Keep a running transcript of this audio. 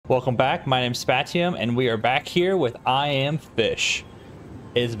Welcome back, my name's Spatium, and we are back here with I Am Fish.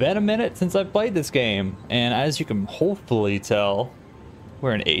 It's been a minute since I've played this game, and as you can hopefully tell,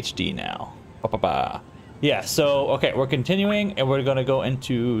 we're in HD now. Ba-ba-ba. Yeah, so, okay, we're continuing, and we're gonna go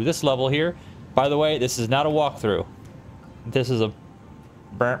into this level here. By the way, this is not a walkthrough. This is a...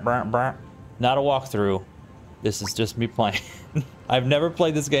 not a walkthrough. This is just me playing. I've never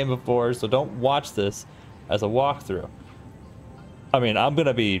played this game before, so don't watch this as a walkthrough. I mean, I'm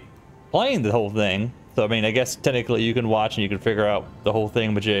gonna be playing the whole thing, so I mean, I guess technically you can watch and you can figure out the whole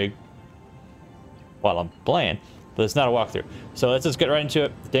thing majig while I'm playing, but it's not a walkthrough. So let's just get right into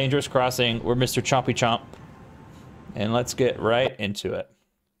it. Dangerous crossing. We're Mr. Chompy Chomp, and let's get right into it.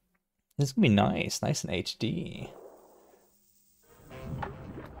 This is gonna be nice in HD.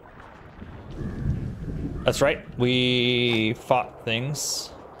 That's right. We fought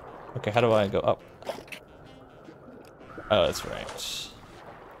things. Okay, how do I go up? Oh, that's right.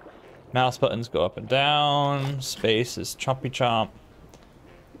 Mouse buttons go up and down. Space is Chompy Chomp.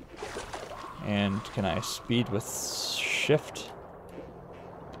 And can I speed with shift?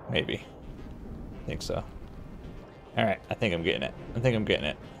 Maybe. I think so. Alright, I think I'm getting it.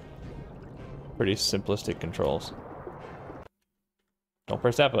 Pretty simplistic controls. Don't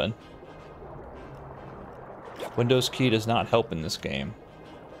press that button. Windows key does not help in this game.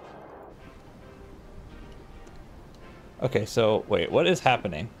 Okay, so, wait, what is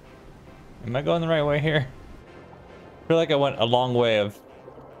happening? Am I going the right way here? I feel like I went a long way of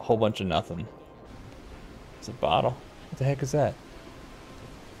a whole bunch of nothing. It's a bottle. What the heck is that?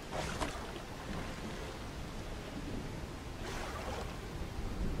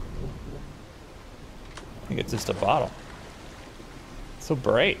 I think it's just a bottle. It's so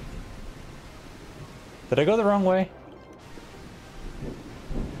bright. Did I go the wrong way?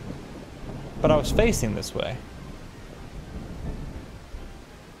 But I was facing this way.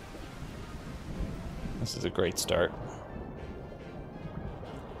 This is a great start.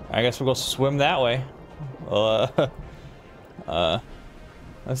 I guess we'll go swim that way.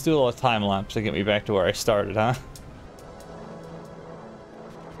 Let's do a little time lapse to get me back to where I started, huh?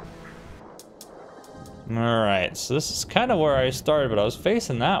 Alright, so this is kind of where I started, but I was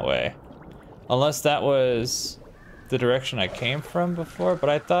facing that way. Unless that was the direction I came from before, but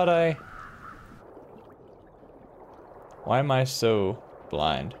I thought I... Why am I so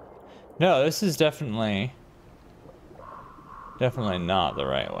blind? No, this is definitely not the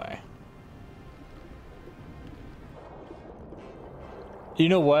right way. You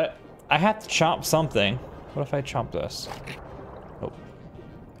know what? I have to chomp something. What if I chomp this? Oh.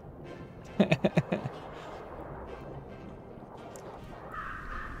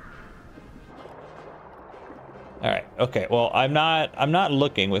 All right. Okay. Well, I'm not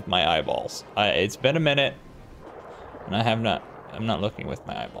looking with my eyeballs. It's been a minute, and I'm not looking with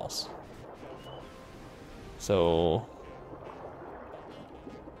my eyeballs. So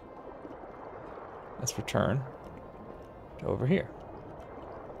let's return to over here.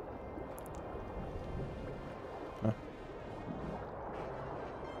 Huh.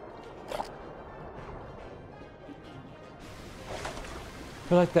 I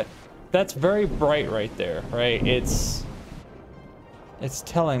feel like that's very bright right there, right? It's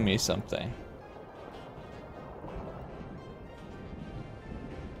telling me something.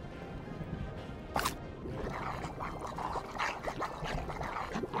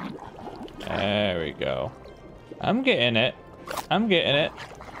 There we go. I'm getting it.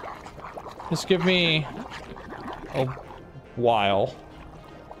 Just give me a while.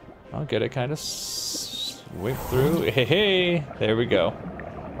 I'll get it kind of swing through. Hey, hey, there we go.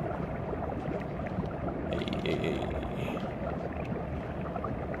 Hey.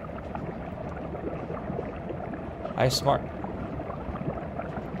 I smart.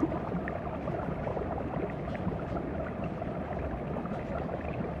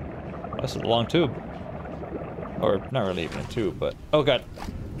 This is a long tube. Or, not really even a tube, but... Oh god.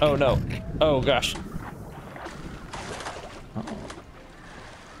 Oh no. Oh gosh. Oh.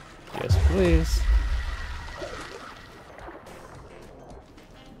 Yes, please.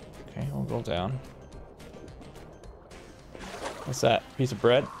 Okay, we'll go down. What's that? Piece of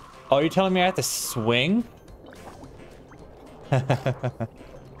bread? Oh, you're telling me I have to swing?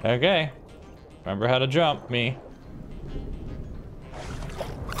 Okay. Remember how to jump, me.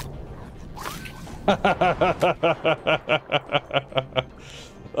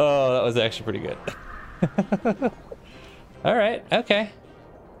 Oh, that was actually pretty good. All right, okay.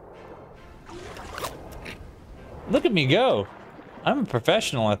 Look at me go. I'm a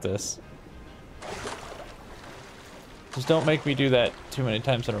professional at this. Just don't make me do that too many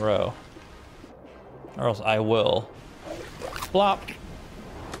times in a row. Or else I will. Flop.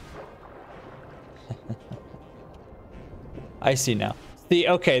 I see now. See,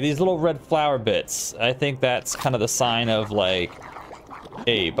 okay, these little red flower bits. I think that's kind of the sign of like,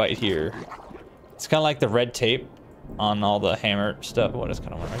 hey, bite here. It's kind of like the red tape on all the hammer stuff. What, just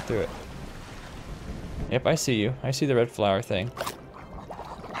kind of went right through it. Yep, I see you. I see the red flower thing.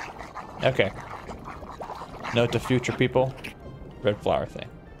 Okay. Note to future people. Red flower thing.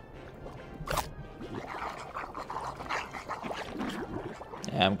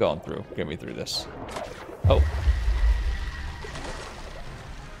 Yeah, I'm going through. Get me through this. Oh.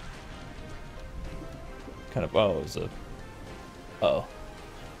 Kind of, oh, it was a... Uh-oh.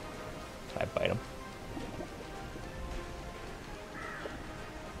 Can I bite him?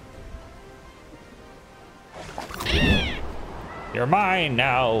 You're mine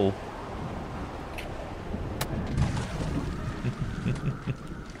now!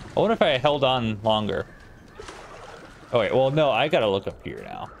 I wonder if I held on longer. Oh wait, well no, I gotta look up here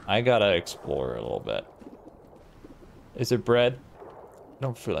now. I gotta explore a little bit. Is there bread? I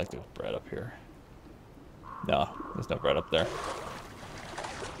don't feel like there's bread up here. No, there's no bread up there.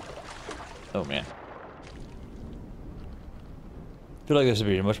 Oh man. I feel like this would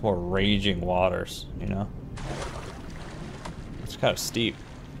be much more raging waters, you know? It's kind of steep.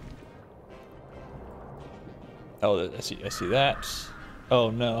 Oh, I see that. Oh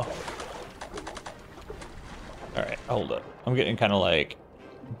no. Alright, hold up. I'm getting kind of like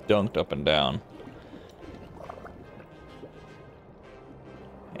dunked up and down.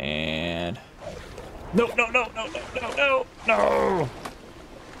 And... No!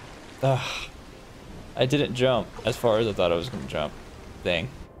 Ugh. I didn't jump as far as I thought I was going to jump. Dang.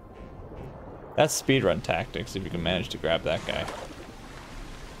 That's speedrun tactics if you can manage to grab that guy.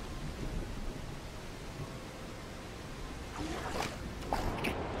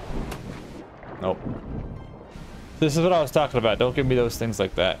 Nope. This is what I was talking about. Don't give me those things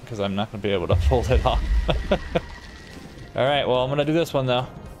like that, because I'm not going to be able to pull it off. Alright, well, I'm going to do this one, though.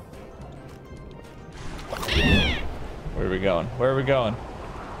 Where are we going? Where are we going?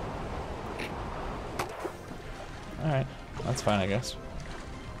 Alright, that's fine, I guess.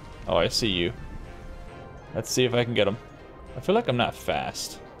 Oh, I see you. Let's see if I can get him. I feel like I'm not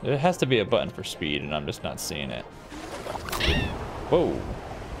fast. There has to be a button for speed, and I'm just not seeing it. Whoa.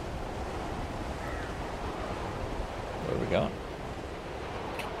 Where are we going?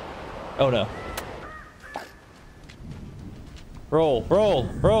 Oh no. Roll, roll,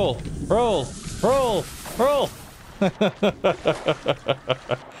 roll, roll, roll, roll!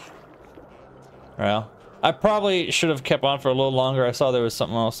 Well, I probably should have kept on for a little longer. I saw there was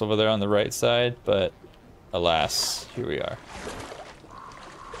something else over there on the right side, but alas, here we are.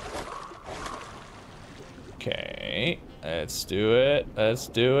 Okay, let's do it. Let's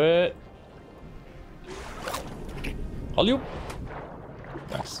do it. All you.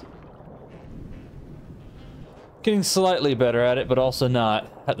 Nice. Getting slightly better at it, but also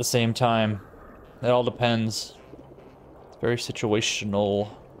not at the same time. It all depends. It's very situational.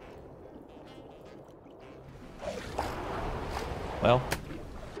 Well.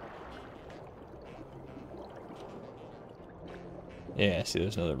 Yeah, see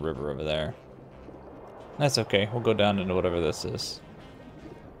there's another river over there. That's okay. We'll go down into whatever this is.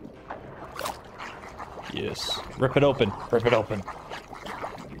 Yes. Rip it open. Rip it open.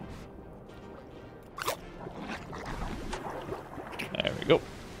 There we go.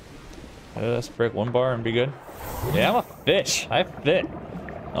 Let's break one bar and be good. Yeah, I'm a fish. I fit.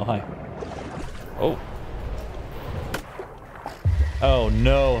 Oh, hi. Oh. Oh,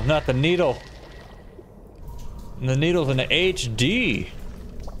 no. Not the needle. The needle's in the HD.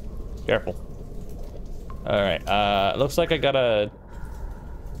 Careful. Alright, looks like I gotta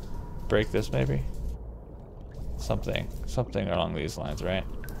break this, maybe? Something along these lines, right?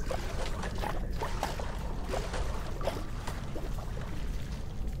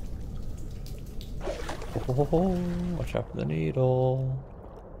 Oh, watch out for the needle.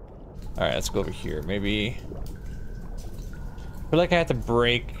 Alright, let's go over here. Maybe... I feel like I have to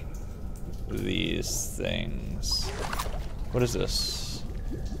break these things. What is this?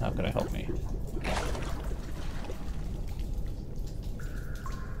 How can it help me?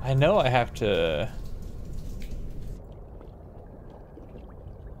 I know I have to...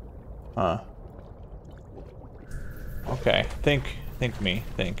 Huh. Okay, think.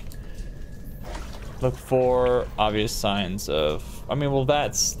 Look for obvious signs of... I mean, well,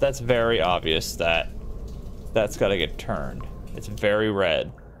 that's very obvious that that's gotta get turned. It's very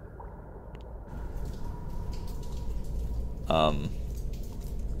red.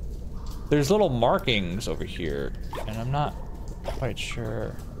 There's little markings over here, and I'm not quite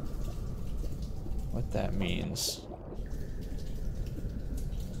sure what that means.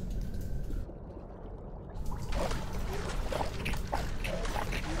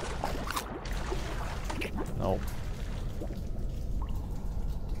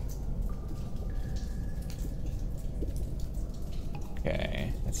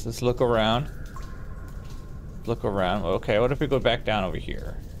 Let's just look around. Look around. Okay, what if we go back down over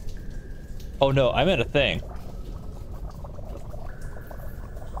here? Oh no, I meant a thing.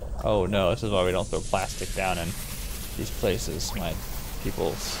 Oh no, this is why we don't throw plastic down in these places, my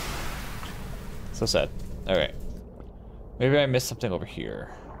peoples. So sad. Alright. Maybe I missed something over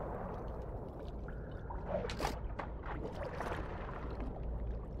here.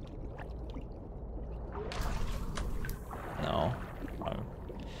 No.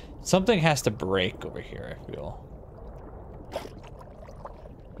 Something has to break over here, I feel.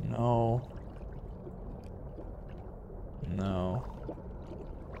 No. No.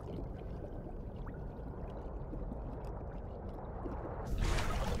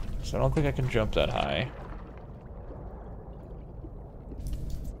 So I don't think I can jump that high.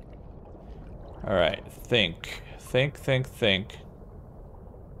 Alright, think. Think.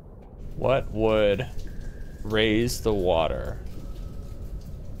 What would raise the water?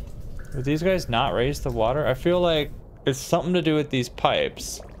 Would these guys not raise the water? I feel like it's something to do with these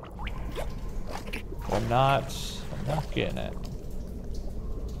pipes. I'm not getting it.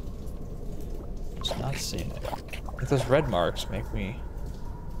 Just not seeing it. Like those red marks make me...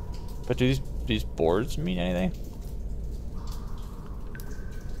 But do these boards mean anything?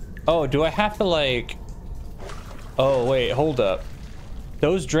 Oh, do I have to like... Oh, wait, hold up.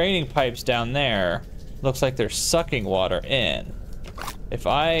 Those draining pipes down there, looks like they're sucking water in. If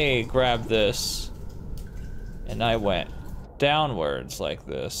I grab this and I went downwards like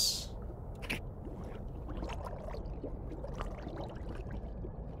this,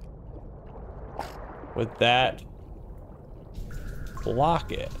 would that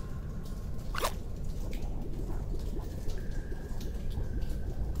block it?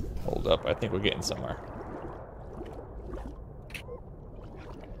 Hold up, I think we're getting somewhere.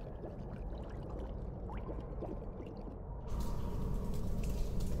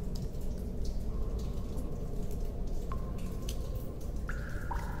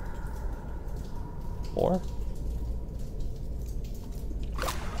 More?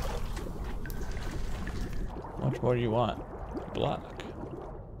 How much more do you want? Block.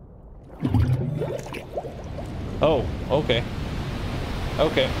 Oh, okay.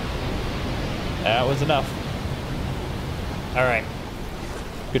 Okay. That was enough. Alright.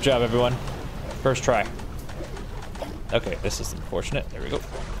 Good job, everyone. First try. Okay, this is unfortunate. There we go.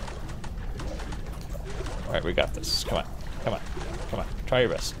 Alright, we got this. Come on. Come on. Come on. Try your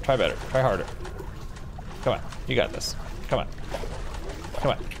best. Try better. Try harder. Come on. You got this. Come on.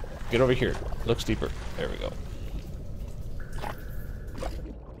 Come on. Get over here. Looks deeper. There we go.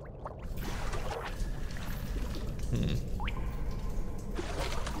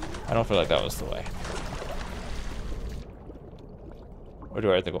 I don't feel like that was the way. Or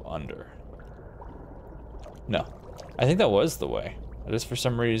do I have to go under? No. I think that was the way. Just for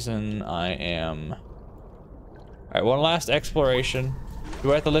some reason I am... Alright, one last exploration.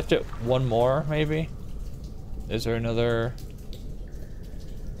 Do I have to lift it one more, maybe? Is there another...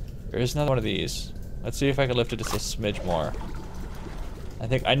 There is another one of these. Let's see if I can lift it just a smidge more. I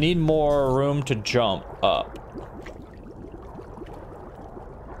think I need more room to jump up.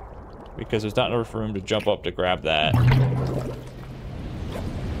 Because there's not enough room to jump up to grab that.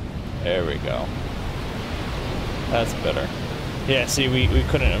 There we go. That's better. Yeah, see, we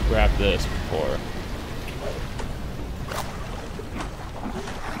couldn't have grabbed this before.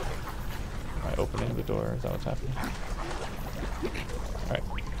 Am I opening the door? Is that what's happening? Alright.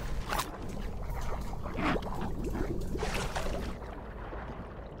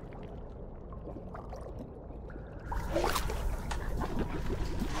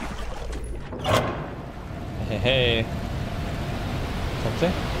 Hey.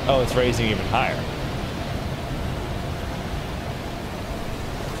 Something? Oh, it's raising even higher.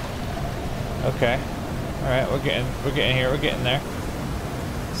 Okay. Alright, we're getting here, we're getting there.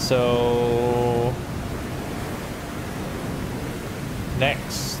 So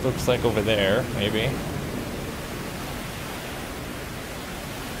next looks like over there, maybe.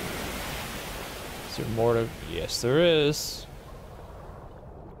 Is there more to... Yes, there is.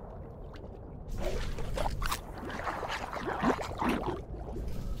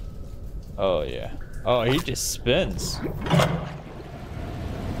 Oh, yeah. Oh, he just spins.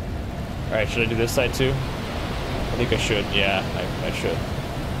 Alright, should I do this side too? I think I should. Yeah, I should.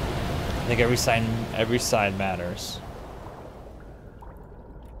 I think every side matters.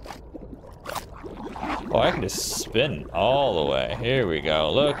 Oh, I can just spin all the way. Here we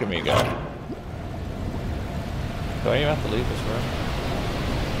go. Look at me go. Do I even have to leave this room?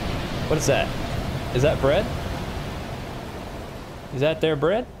 What is that? Is that bread? Is that their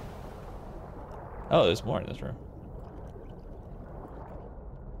bread? Oh, there's more in this room.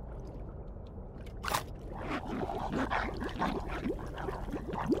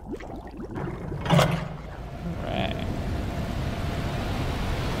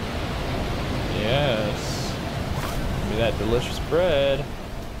 delicious bread.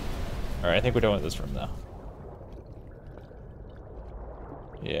 Alright, I think we're done with this room though.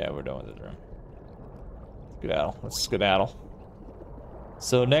 Yeah, we're done with this room. Skedaddle. Let's skedaddle.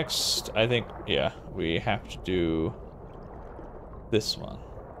 So next, I think, yeah, we have to do this one.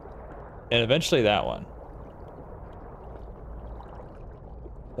 And eventually that one.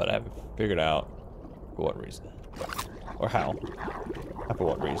 But I haven't figured out for what reason. Or how. Not for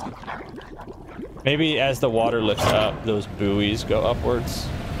what reason. Maybe as the water lifts up, those buoys go upwards.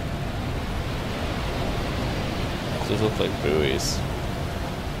 Those look like buoys.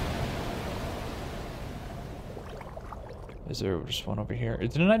 Is there just one over here?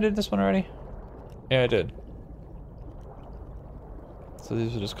 Didn't I do this one already? Yeah, I did. So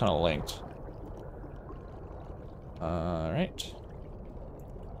these are just kind of linked. Alright.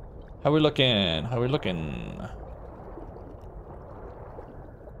 How we looking? How we looking?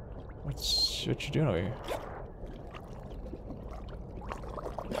 What you doing over here?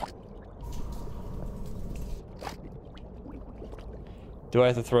 Do I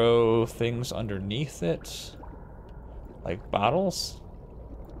have to throw things underneath it? Like bottles?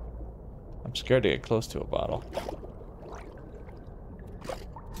 I'm scared to get close to a bottle.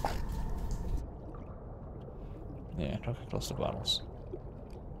 Yeah, don't get close to bottles.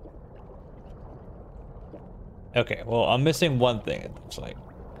 Okay, well, I'm missing one thing, it looks like.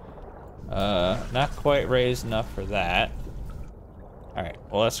 Not quite raised enough for that. Alright,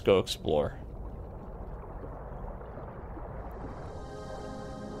 well, let's go explore.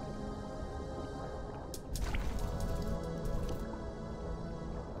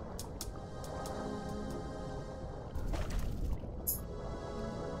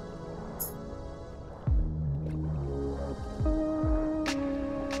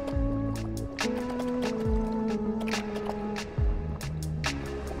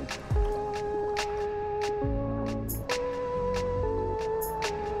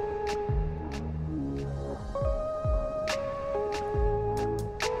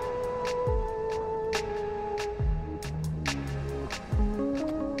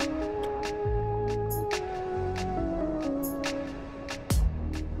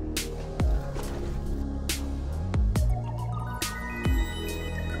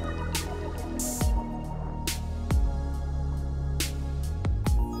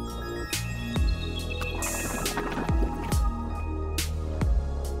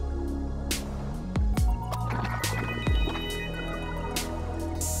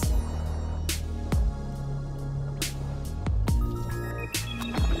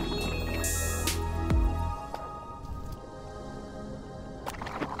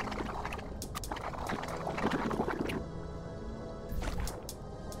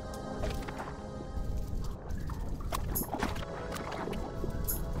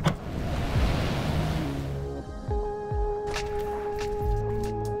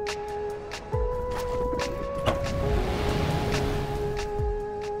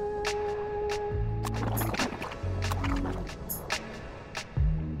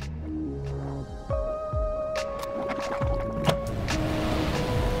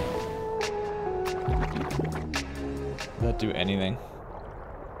 Do anything.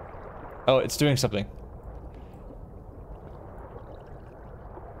 Oh, it's doing something.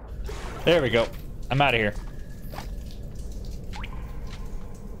 There we go. I'm out of here.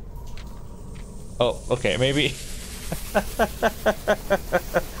 Oh, okay, maybe.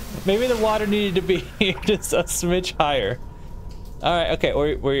 Maybe the water needed to be just a smidge higher. All right, okay,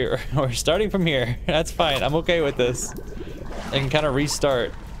 we're starting from here. That's fine. I'm okay with this. I can kind of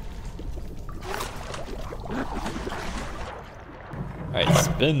restart. Alright,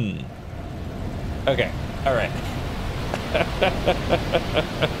 spin. Okay, alright.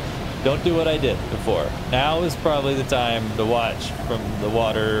 Don't do what I did before. Now is probably the time to watch from the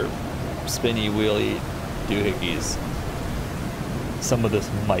water spinny wheelie doohickeys. Some of this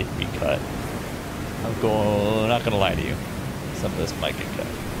might be cut. I'm not gonna lie to you. Some of this might get cut.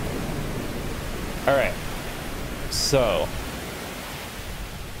 Alright. So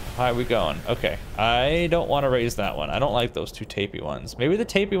how are we going? Okay, I don't want to raise that one. I don't like those two tapey ones. Maybe the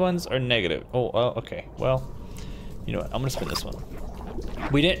tapey ones are negative. Oh, okay. Well, you know what? I'm gonna spin this one.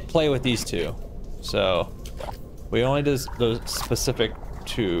 We didn't play with these two, so we only did those specific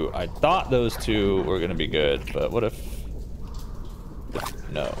two. I thought those two were gonna be good, but what if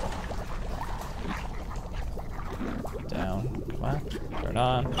no? Down. Come on. Turn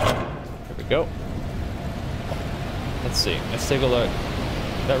on. Here we go. Let's see. Let's take a look.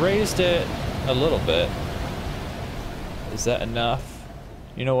 That raised it a little bit. Is that enough?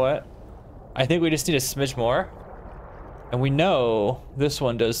 You know what? I think we just need a smidge more. And we know this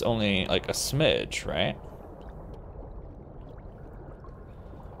one does only like a smidge, right?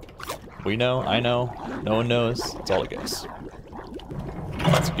 We know, I know, no one knows. It's all a guess.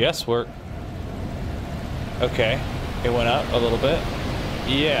 It's guesswork. Okay, it went up a little bit.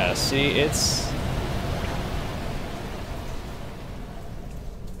 Yeah, see, it's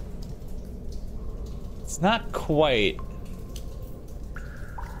not quite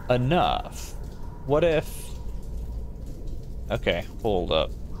enough. What if... Okay, hold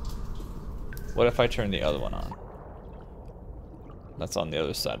up. What if I turn the other one on? That's on the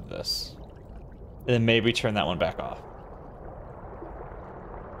other side of this. And then maybe turn that one back off.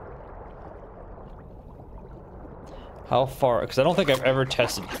 How far? Because I don't think I've ever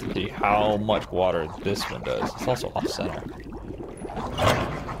tested to see how much water this one does. It's also off-center.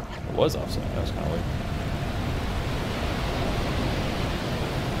 It was off-center. That was kind of weird.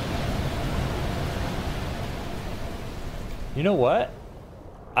 You know what?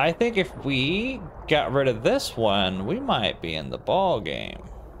 I think if we got rid of this one, we might be in the ball game.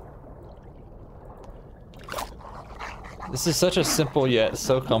 This is such a simple yet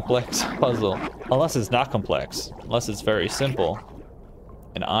so complex puzzle. Unless it's not complex. Unless it's very simple.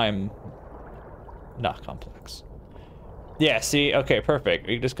 And I'm not complex. Yeah, see? Okay, perfect.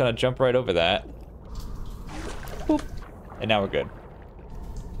 We're just gonna jump right over that. Boop. And now we're good.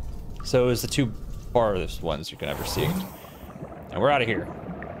 So it's the two farthest ones you can ever see. And we're out of here.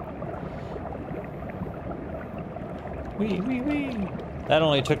 Wee, wee, wee. That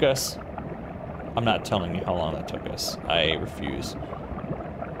only took us... I'm not telling you how long that took us. I refuse.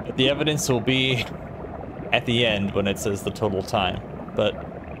 But the evidence will be at the end when it says the total time. But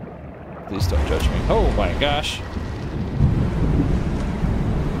please don't judge me. Oh my gosh.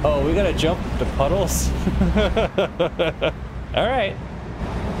 Oh, we gotta jump to puddles? Alright.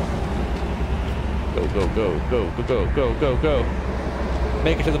 Go, go, go, go, go, go, go, go, go.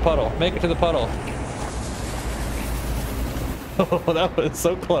 Make it to the puddle. Make it to the puddle. Oh, that was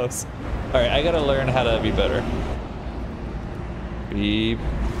so close. Alright, I gotta learn how to be better. Be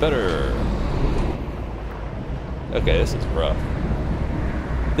better. Okay, this is rough.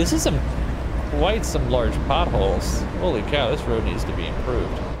 This is quite some large potholes. Holy cow, this road needs to be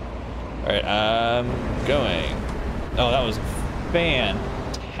improved. Alright, I'm going. Oh, that was a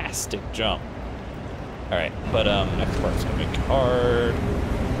fantastic jump. Alright, but next part's gonna be hard.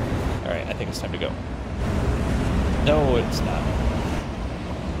 Alright, I think it's time to go. No, it's not.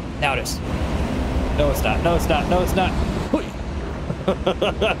 Now it is. No, it's not. No, it's not. No, it's not.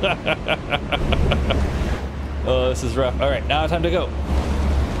 Oh, this is rough. Alright, now it's time to go.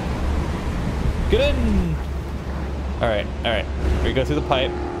 Get in! Alright, alright. We go through the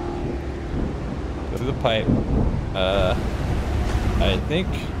pipe. Go through the pipe. I think...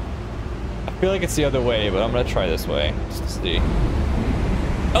 I feel like it's the other way, but I'm gonna try this way, just to see.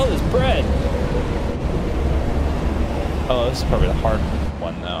 Oh, there's bread! Oh, this is probably the hard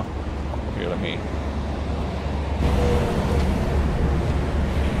one, though. Here, let me...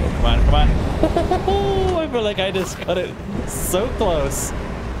 Oh, come on, come on. I feel like I just got it so close.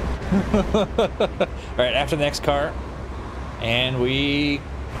 Alright, after the next car. And we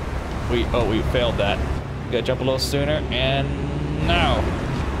failed that. We gotta jump a little sooner, and now.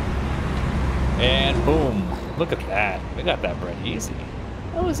 And boom. Look at that. We got that bread easy.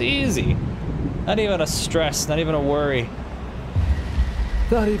 That was easy. Not even a stress, not even a worry.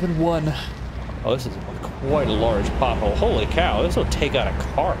 Not even one. Oh, this is quite a large pothole. Holy cow, this will take out a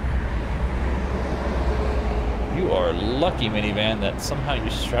car. You are lucky, minivan, that somehow you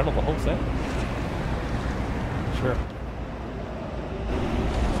straddled the whole thing. Sure.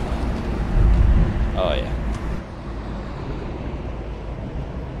 Oh, yeah.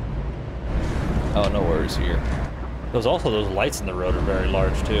 Oh, no worries here. Those lights in the road are very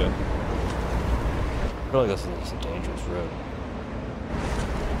large, too. I feel like this is a dangerous road.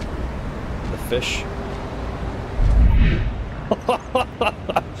 The fish.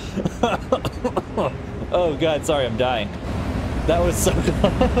 Oh god, sorry, I'm dying. That was so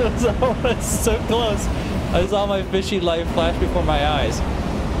close. That was so close. I saw my fishy light flash before my eyes.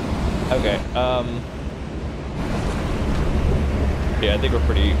 Okay, yeah, I think we're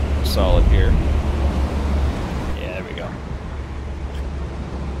pretty solid here. Yeah, there we go.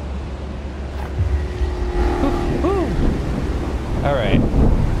 All right.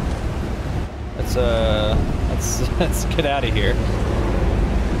 Let's get out of here.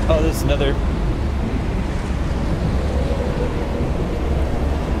 Oh, there's another.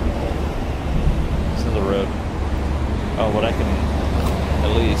 There's another road. Oh, but I can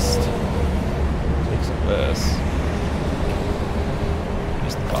at least take some of this.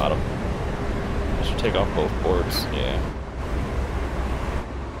 Just the bottom. I should take off both boards. Yeah.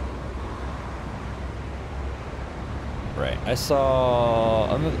 right. I saw...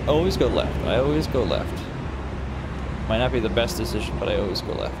 I always go left. I always go left. Might not be the best decision, but I always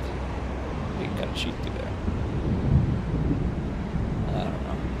go left. You can kind of cheat through there. I don't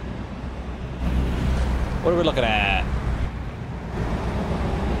know. What are we looking at?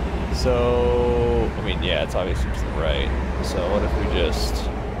 So... I mean, yeah, it's obviously to the right. So what if we just...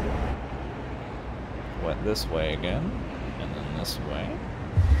 went this way again, and then this way.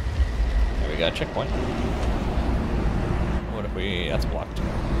 There we got a checkpoint. What if we... that's blocked.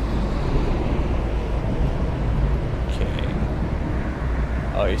 Okay.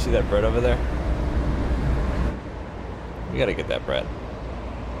 Oh, you see that bread over there? We gotta get that bread.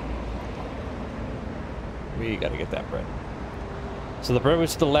 We gotta get that bread. So the bread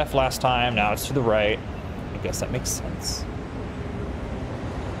was to the left last time, now it's to the right. I guess that makes sense.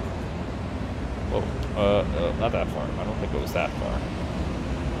 Whoa. Not that far. I don't think it was that far.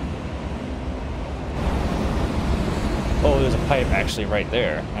 Oh, there's a pipe actually right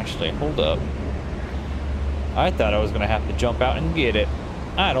there. Actually, hold up. I thought I was gonna have to jump out and get it.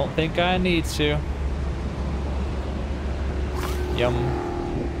 I don't think I need to. Yum.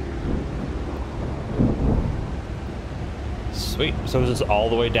 Sweet. So it's just all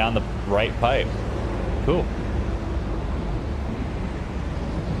the way down the right pipe. Cool.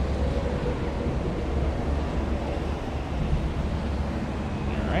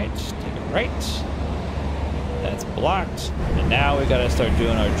 Take it right. That's blocked. And now we gotta start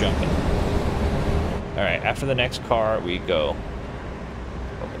doing our jumping. Alright, after the next car, we go.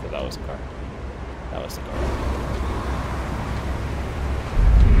 Oh, that was the car. That was the car.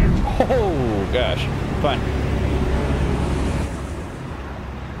 Oh, gosh. Fine.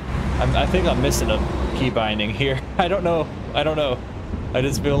 I think I'm missing a key binding here. I don't know. I don't know. I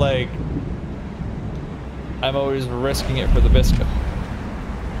just feel like I'm always risking it for the biscuit.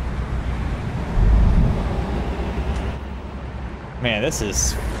 Man, this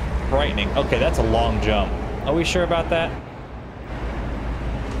is frightening. Okay, that's a long jump. Are we sure about that?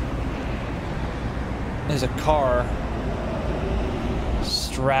 There's a car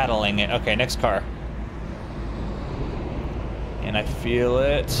straddling it. Okay, next car. And I feel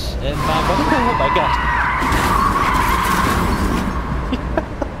it in my body. Oh my god.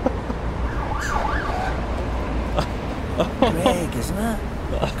 Greg, isn't it?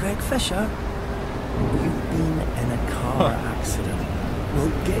 Greg Fisher? You've been in a car accident.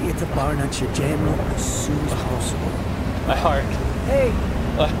 We'll get you to Barnardshire General as soon as possible. My heart. Hey,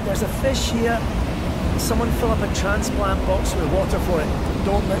 there's a fish here. Someone fill up a transplant box with water for it.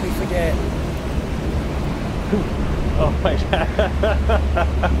 Don't let me forget. Oh my god.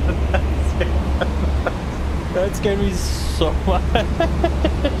 That scared me so much.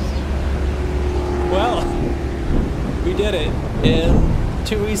 Well, we did it in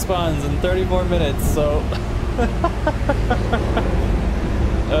 2 respawns in 34 minutes, so...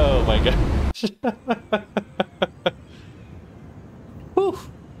 oh my gosh. Whew.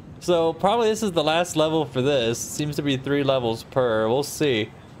 So probably this is the last level for this. Seems to be 3 levels per. We'll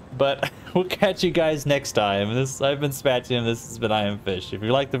see. But we'll catch you guys next time. I've been Spatium. This has been I Am Fish. If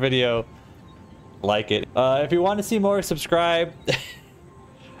you liked the video, like it. If you want to see more, subscribe.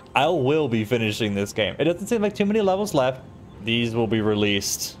 I will be finishing this game. It doesn't seem like too many levels left. These will be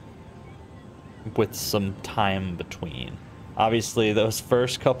released with some time between. Obviously, those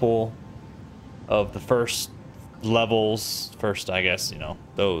first couple of the first levels, I guess, you know,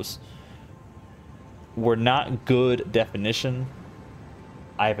 those were not good definition.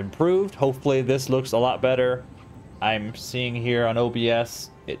 I've improved. Hopefully this looks a lot better. I'm seeing here on OBS,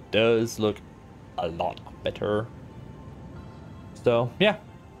 it does look a lot better. So, yeah.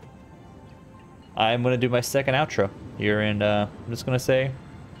 I'm going to do my second outro here, and I'm just going to say,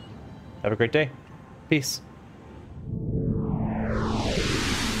 have a great day. Peace.